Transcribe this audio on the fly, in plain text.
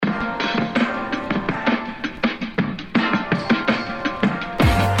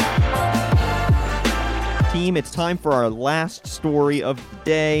team. It's time for our last story of the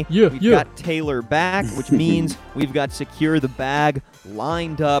day. Yeah, We've got Taylor back, which means we've got Secure the Bag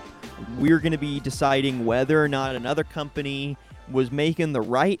lined up. We're going to be deciding whether or not another company was making the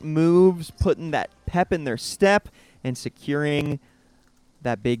right moves, putting that pep in their step, and securing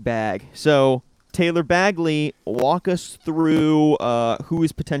that big bag. So, Taylor Bagley, walk us through who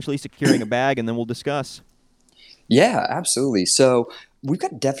is potentially securing a bag, and then we'll discuss. Yeah, absolutely. So we've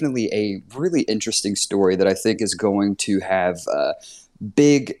got definitely a really interesting story that I think is going to have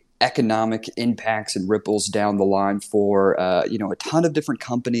big economic impacts and ripples down the line for a ton of different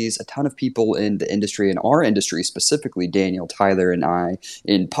companies, a ton of people in the industry, and our industry specifically, Daniel, Tyler, and I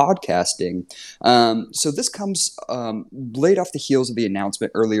in podcasting. So this comes late off the heels of the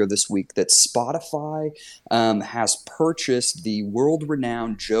announcement earlier this week that Spotify has purchased the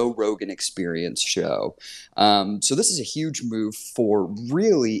world-renowned Joe Rogan Experience show. So this is a huge move for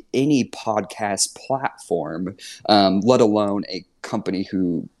really any podcast platform, let alone a company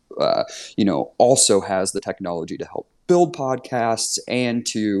who also has the technology to help build podcasts and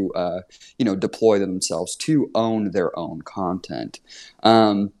to, deploy them themselves to own their own content.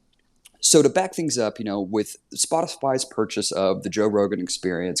 So to back things up, with Spotify's purchase of the Joe Rogan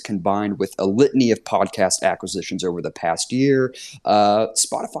Experience combined with a litany of podcast acquisitions over the past year,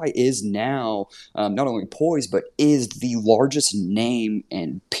 Spotify is now not only poised, but is the largest name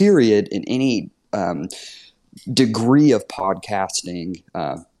and period in any degree of podcasting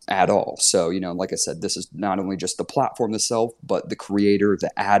at all. So, like I said, this is not only just the platform itself, but the creator,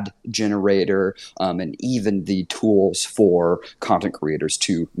 the ad generator, and even the tools for content creators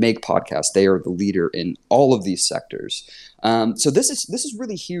to make podcasts. They are the leader in all of these sectors. So this is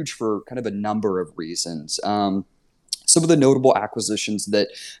really huge for kind of a number of reasons. Some of the notable acquisitions that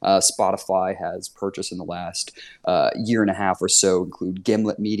Spotify has purchased in the last year and a half or so include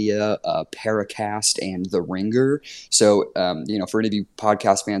Gimlet Media, Paracast, and The Ringer. So, for any of you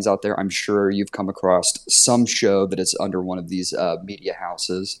podcast fans out there, I'm sure you've come across some show that is under one of these media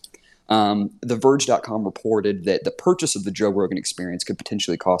houses. TheVerge.com reported that the purchase of the Joe Rogan Experience could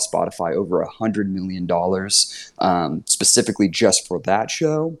potentially cost Spotify over $100 million, specifically just for that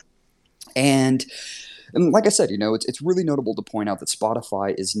show. And like I said, it's really notable to point out that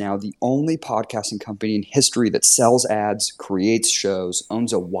Spotify is now the only podcasting company in history that sells ads, creates shows,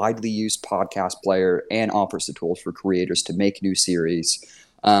 owns a widely used podcast player, and offers the tools for creators to make new series.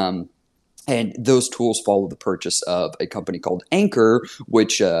 And those tools follow the purchase of a company called Anchor,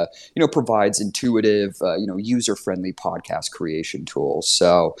 which provides intuitive, user-friendly podcast creation tools.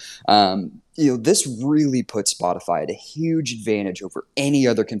 So, this really puts Spotify at a huge advantage over any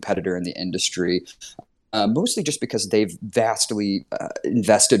other competitor in the industry. Mostly just because they've vastly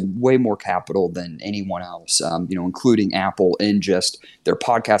invested way more capital than anyone else, including Apple in just their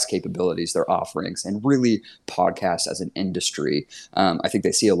podcast capabilities, their offerings, and really podcasts as an industry. I think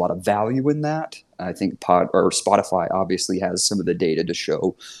they see a lot of value in that. I think Spotify obviously has some of the data to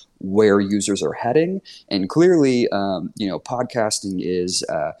show where users are heading, and clearly, podcasting is,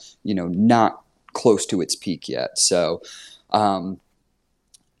 not close to its peak yet. So.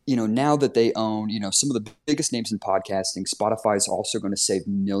 Now that they own, some of the biggest names in podcasting, Spotify is also going to save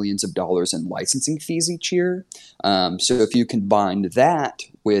millions of dollars in licensing fees each year. So if you combine that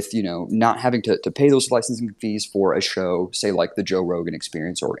with, not having to pay those licensing fees for a show, say like the Joe Rogan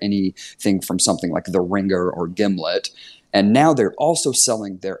Experience or anything from something like The Ringer or Gimlet, and now they're also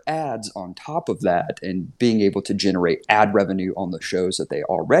selling their ads on top of that and being able to generate ad revenue on the shows that they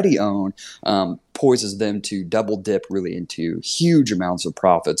already own, poises them to double dip really into huge amounts of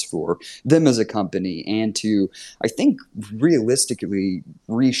profits for them as a company and to, I think, realistically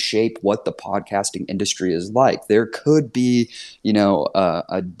reshape what the podcasting industry is like. There could be,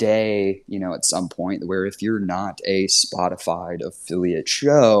 a day, at some point where if you're not a Spotify affiliate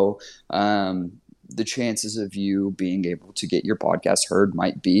show, the chances of you being able to get your podcast heard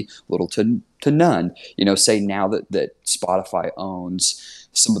might be little to none. Say now that Spotify owns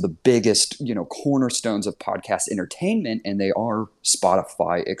some of the biggest, cornerstones of podcast entertainment, and they are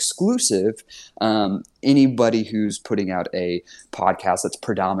Spotify exclusive. Anybody who's putting out a podcast that's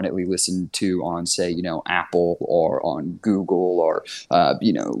predominantly listened to on, say, Apple or on Google or,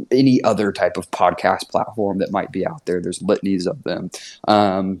 any other type of podcast platform that might be out there, there's litanies of them.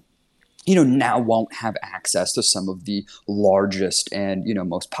 Now won't have access to some of the largest and,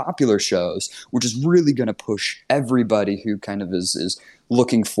 most popular shows, which is really going to push everybody who kind of is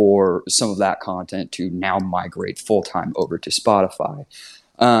looking for some of that content to now migrate full-time over to Spotify.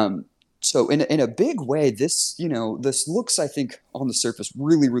 So in a big way, this, this looks, I think, on the surface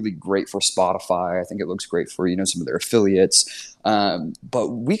really, really great for Spotify. I think it looks great for, some of their affiliates. But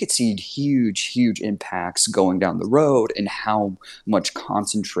we could see huge, huge impacts going down the road and how much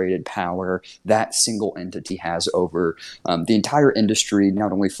concentrated power that single entity has over the entire industry,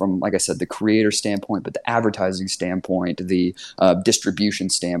 not only from, like I said, the creator standpoint, but the advertising standpoint, the distribution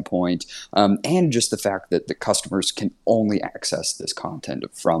standpoint, and just the fact that the customers can only access this content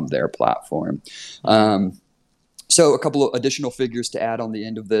from their platform. So a couple of additional figures to add on the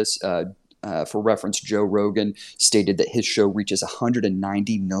end of this. For reference, Joe Rogan stated that his show reaches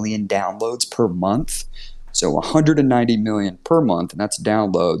 190 million downloads per month. So 190 million per month, and that's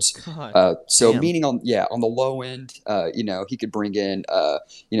downloads. So damn. meaning on the low end, he could bring in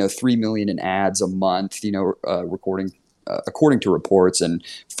 3 million in ads a month, recording. According to reports, and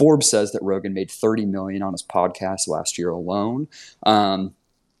Forbes says that Rogan made 30 million on his podcast last year alone.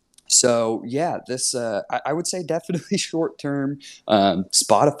 So yeah, this I would say definitely short term.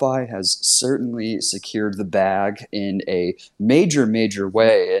 Spotify has certainly secured the bag in a major, major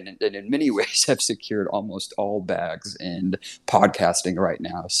way, and in many ways have secured almost all bags in podcasting right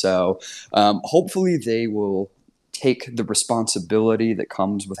now. So hopefully they will take the responsibility that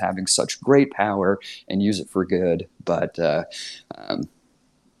comes with having such great power and use it for good. But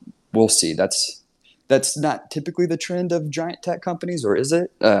we'll see. That's not typically the trend of giant tech companies, or is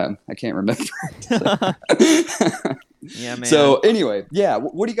it? I can't remember. Yeah, man. So anyway, yeah,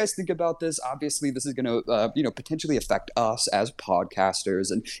 what do you guys think about this? Obviously, this is going to, potentially affect us as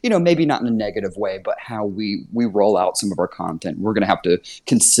podcasters, and maybe not in a negative way, but how we roll out some of our content. We're going to have to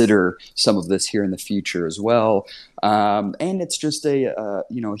consider some of this here in the future as well. And it's just a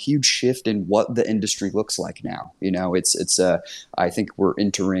huge shift in what the industry looks like now. I think we're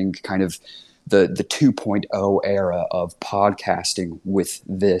entering kind of the 2.0 era of podcasting with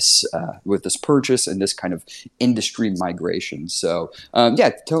this purchase and this kind of industry migration. So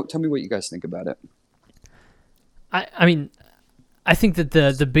tell me what you guys think about it. I mean, I think that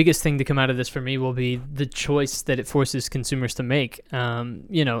the biggest thing to come out of this for me will be the choice that it forces consumers to make. And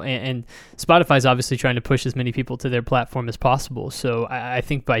Spotify's obviously trying to push as many people to their platform as possible. So I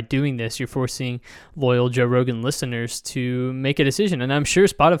think by doing this, you're forcing loyal Joe Rogan listeners to make a decision. And I'm sure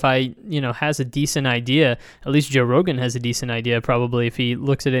Spotify, has a decent idea. At least Joe Rogan has a decent idea, probably, if he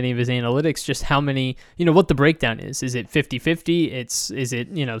looks at any of his analytics, just how many, what the breakdown is. Is it 50-50? Is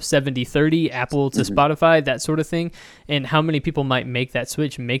it 70-30, Apple to Spotify, that sort of thing? And how many people might make that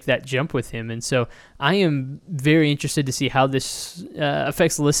switch, make that jump with him. And so I am very interested to see how this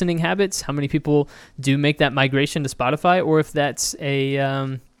affects listening habits, how many people do make that migration to Spotify, or if that's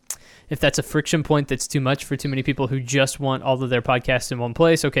a friction point that's too much for too many people who just want all of their podcasts in one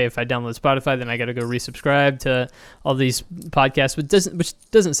place. Okay, if I download Spotify, then I got to go resubscribe to all these podcasts, which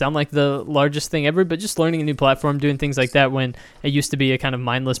doesn't sound like the largest thing ever, but just learning a new platform, doing things like that when it used to be a kind of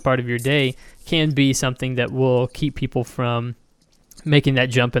mindless part of your day can be something that will keep people from making that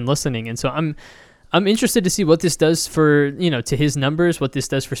jump and listening. And so I'm interested to see what this does for, to his numbers, what this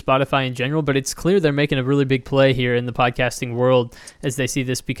does for Spotify in general, but it's clear they're making a really big play here in the podcasting world as they see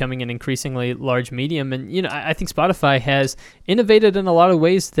this becoming an increasingly large medium. And, I think Spotify has innovated in a lot of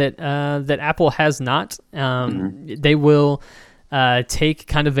ways that Apple has not. They will take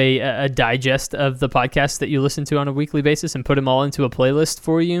kind of a digest of the podcasts that you listen to on a weekly basis and put them all into a playlist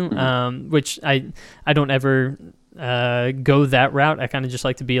for you, which I don't ever go that route. I kind of just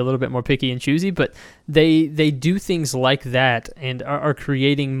like to be a little bit more picky and choosy, but they do things like that and are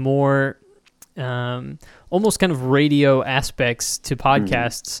creating more almost kind of radio aspects to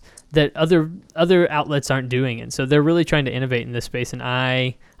podcasts that other outlets aren't doing. And so they're really trying to innovate in this space, and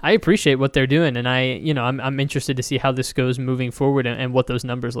I appreciate what they're doing, and I'm interested to see how this goes moving forward and what those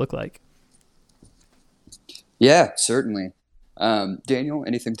numbers look like. Yeah, certainly. Daniel,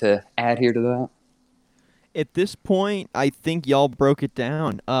 anything to add here to that? At this point, I think y'all broke it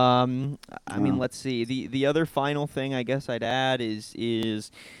down. I mean, let's see. The other final thing I guess I'd add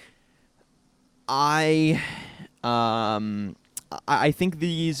is I think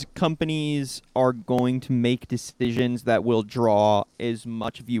these companies are going to make decisions that will draw as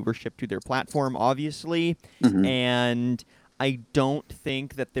much viewership to their platform, obviously, and I don't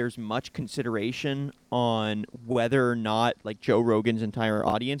think that there's much consideration on whether or not like Joe Rogan's entire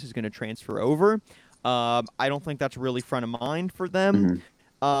audience is going to transfer over. I don't think that's really front of mind for them.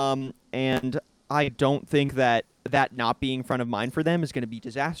 And I don't think that not being front of mind for them is going to be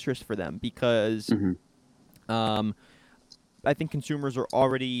disastrous for them because I think consumers are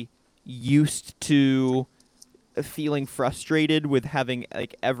already used to feeling frustrated with having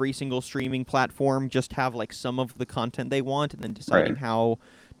like every single streaming platform just have like some of the content they want and then deciding how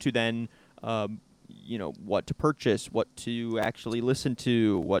to then what to purchase, what to actually listen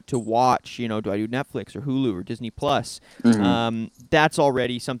to, what to watch. Do I do Netflix or Hulu or Disney Plus? That's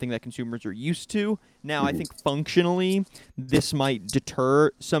already something that consumers are used to. Now, I think functionally, this might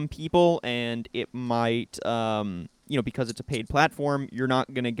deter some people, and it might, because it's a paid platform, you're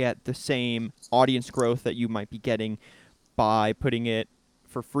not going to get the same audience growth that you might be getting by putting it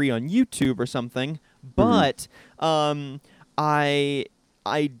for free on YouTube or something. But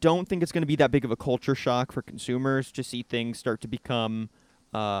I don't think it's going to be that big of a culture shock for consumers to see things start to become,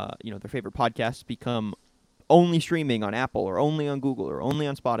 their favorite podcasts become only streaming on Apple or only on Google or only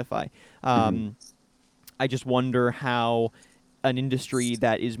on Spotify. I just wonder how an industry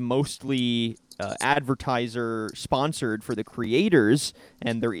that is mostly advertiser sponsored for the creators,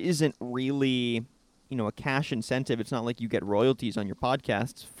 and there isn't really, a cash incentive. It's not like you get royalties on your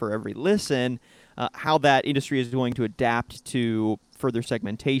podcasts for every listen. How that industry is going to adapt to further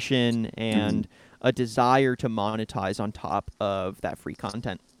segmentation and a desire to monetize on top of that free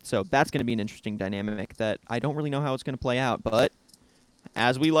content. So that's going to be an interesting dynamic that I don't really know how it's going to play out, but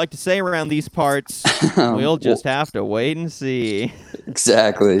as we like to say around these parts, we'll just have to wait and see.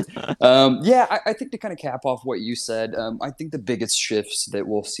 Exactly. I think to kind of cap off what you said, I think the biggest shifts that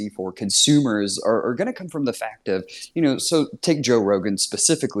we'll see for consumers are going to come from the fact of, so take Joe Rogan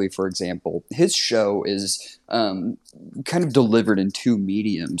specifically, for example. His show is kind of delivered in two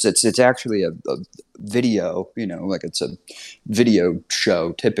mediums. It's actually a video, it's a video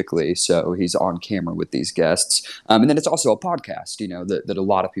show typically. So he's on camera with these guests. And then it's also a podcast, that a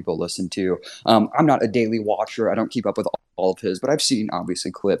lot of people listen to. I'm not a daily watcher. I don't keep up with all of his, but I've seen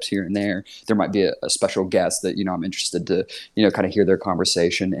obviously clips here and there. There might be a special guest that, I'm interested to, kind of hear their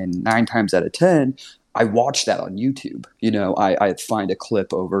conversation. And 9 times out of 10, I watch that on YouTube. I find a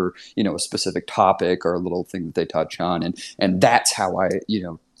clip over, a specific topic or a little thing that they touch on. And that's how I,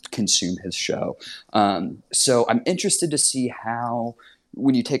 consume his show. So I'm interested to see how,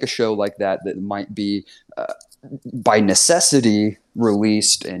 when you take a show like that might be by necessity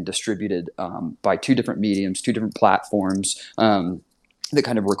released and distributed by 2 different mediums, 2 different platforms, that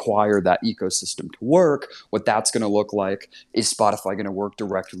kind of require that ecosystem to work, what that's going to look like. Is Spotify going to work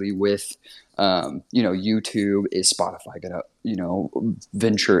directly with, YouTube? Is Spotify going to,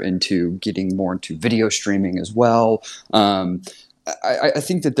 venture into getting more into video streaming as well? I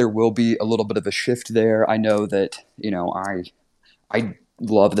think that there will be a little bit of a shift there. I know that, I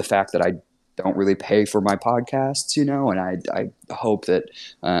love the fact that I don't really pay for my podcasts, and I hope that,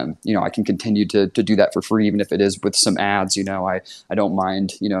 I can continue to do that for free, even if it is with some ads. I don't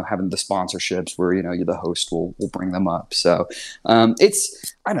mind, having the sponsorships where, the host will bring them up. So I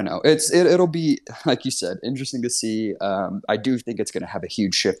don't know. It'll be, like you said, interesting to see. I do think it's going to have a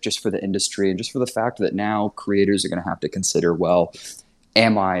huge shift just for the industry and just for the fact that now creators are going to have to consider, well,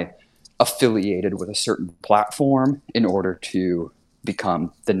 am I affiliated with a certain platform in order to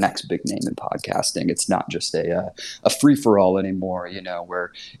become the next big name in podcasting? It's not just a free-for-all anymore,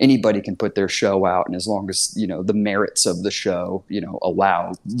 where anybody can put their show out, and as long as the merits of the show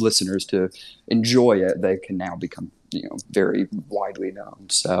allow listeners to enjoy it, they can now become very widely known.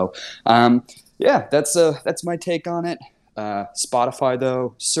 So that's my take on it. Spotify,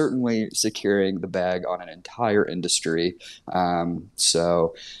 though, certainly securing the bag on an entire industry.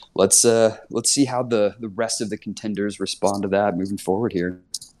 So let's see how the rest of the contenders respond to that moving forward here.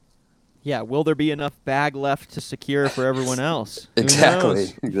 Yeah, will there be enough bag left to secure for everyone else?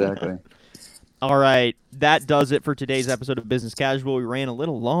 Exactly. All right, that does it for today's episode of Business Casual. We ran a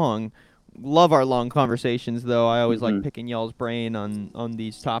little long. Love our long conversations, though. I always like picking y'all's brain on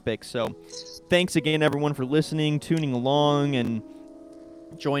these topics. So thanks again, everyone, for listening, tuning along, and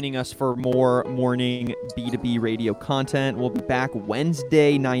joining us for more morning B2B radio content. We'll be back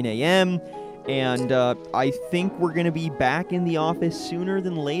Wednesday, 9 a.m., and I think we're going to be back in the office sooner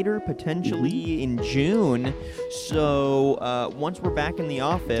than later, potentially in June. So once we're back in the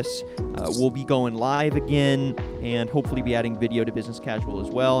office, we'll be going live again and hopefully be adding video to Business Casual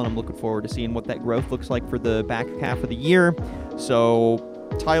as well. And I'm looking forward to seeing what that growth looks like for the back half of the year. So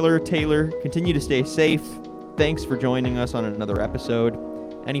Tyler, Taylor, continue to stay safe. Thanks for joining us on another episode.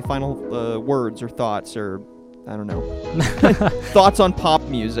 Any final words or thoughts, or I don't know, thoughts on pop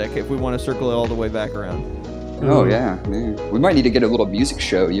music, if we want to circle it all the way back around? Oh, yeah. We might need to get a little music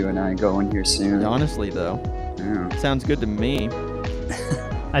show, you and I, going here soon. Honestly, though. Yeah. Sounds good to me.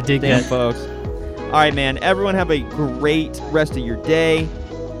 I dig that, folks. All right, man. Everyone have a great rest of your day.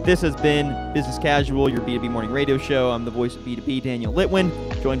 This has been Business Casual, your B2B morning radio show. I'm the voice of B2B, Daniel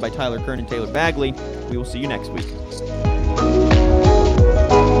Litwin, joined by Tyler Kern and Taylor Bagley. We will see you next week.